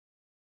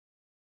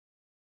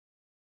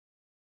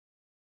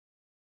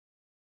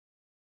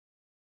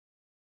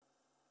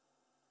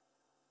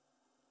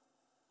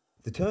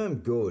The term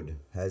good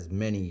has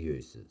many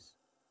uses.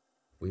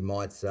 We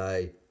might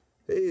say,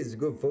 he is a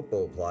good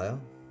football player.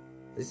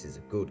 This is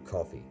a good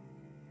coffee.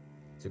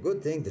 It's a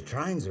good thing the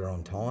trains are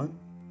on time.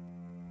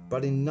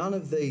 But in none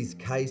of these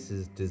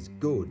cases does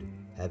good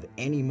have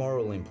any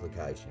moral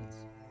implications.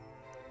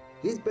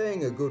 His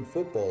being a good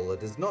footballer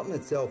does not in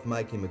itself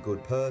make him a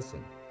good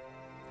person.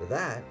 For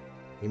that,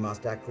 he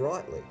must act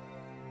rightly.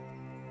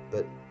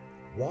 But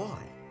why?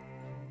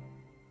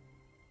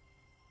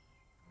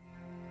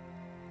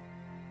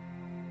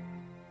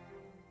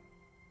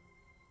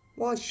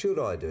 Why should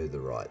I do the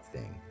right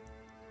thing?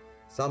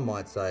 Some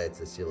might say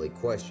it's a silly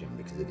question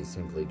because it is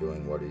simply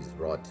doing what is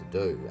right to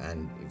do,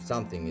 and if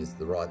something is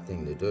the right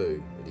thing to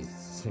do, it is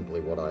simply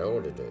what I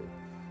ought to do,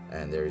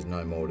 and there is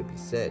no more to be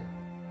said.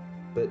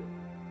 But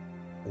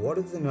what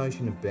of the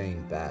notion of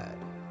being bad?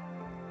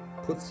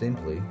 Put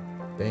simply,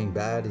 being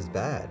bad is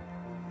bad.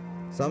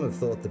 Some have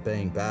thought that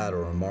being bad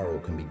or immoral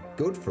can be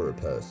good for a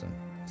person,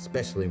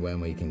 especially when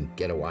we can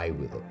get away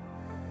with it.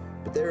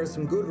 But there are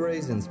some good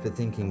reasons for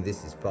thinking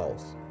this is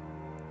false.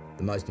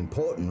 The most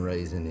important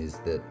reason is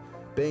that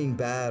being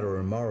bad or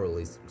immoral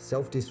is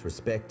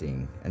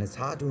self-disrespecting, and it's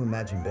hard to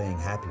imagine being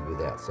happy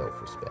without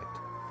self-respect.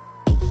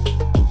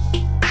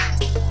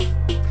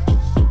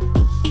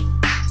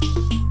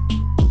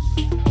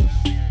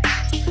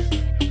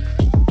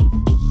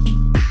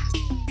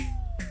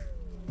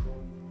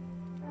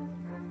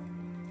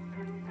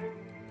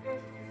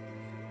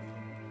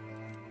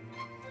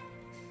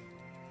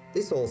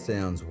 This all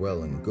sounds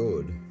well and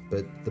good,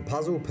 but the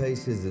puzzle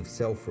pieces of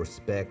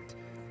self-respect,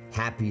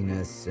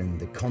 happiness, and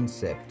the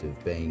concept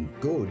of being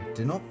good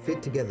do not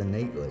fit together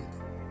neatly.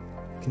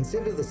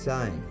 Consider the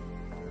saying,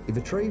 if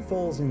a tree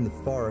falls in the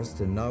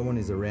forest and no one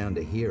is around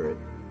to hear it,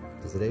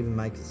 does it even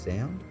make a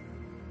sound?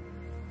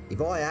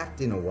 If I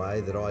act in a way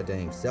that I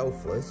deem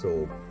selfless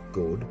or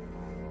good,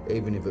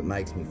 even if it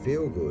makes me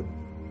feel good,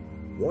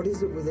 what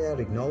is it without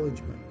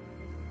acknowledgement?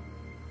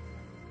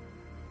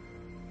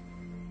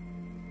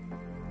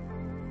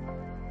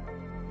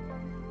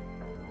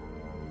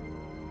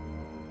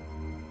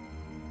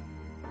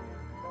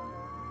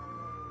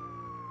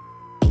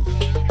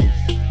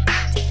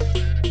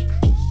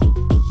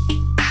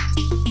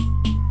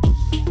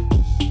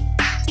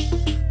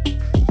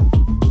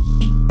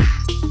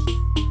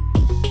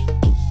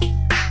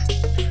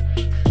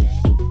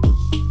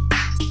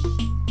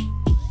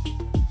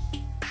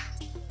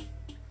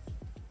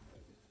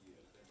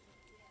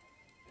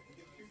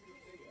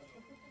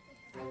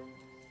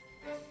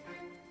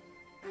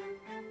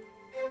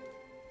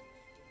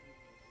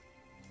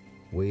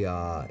 We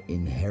are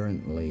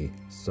inherently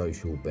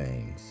social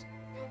beings.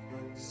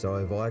 So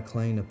if I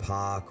clean a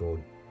park or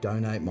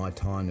donate my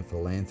time to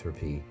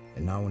philanthropy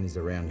and no one is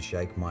around to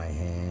shake my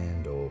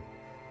hand or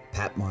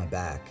pat my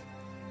back,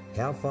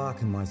 how far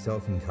can my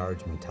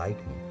self-encouragement take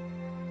me?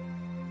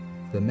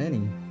 For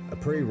many, a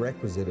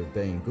prerequisite of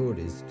being good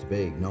is to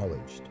be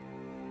acknowledged.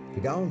 If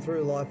you're going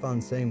through life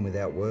unseen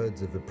without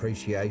words of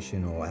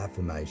appreciation or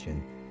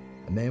affirmation,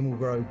 a man will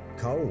grow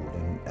cold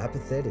and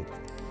apathetic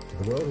to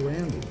the world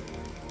around him.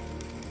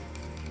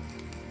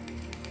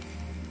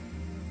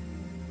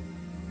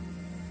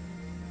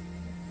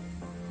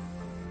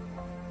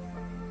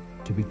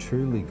 To be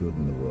truly good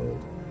in the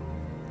world,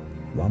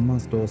 one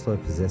must also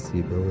possess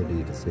the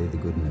ability to see the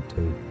good in it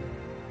too.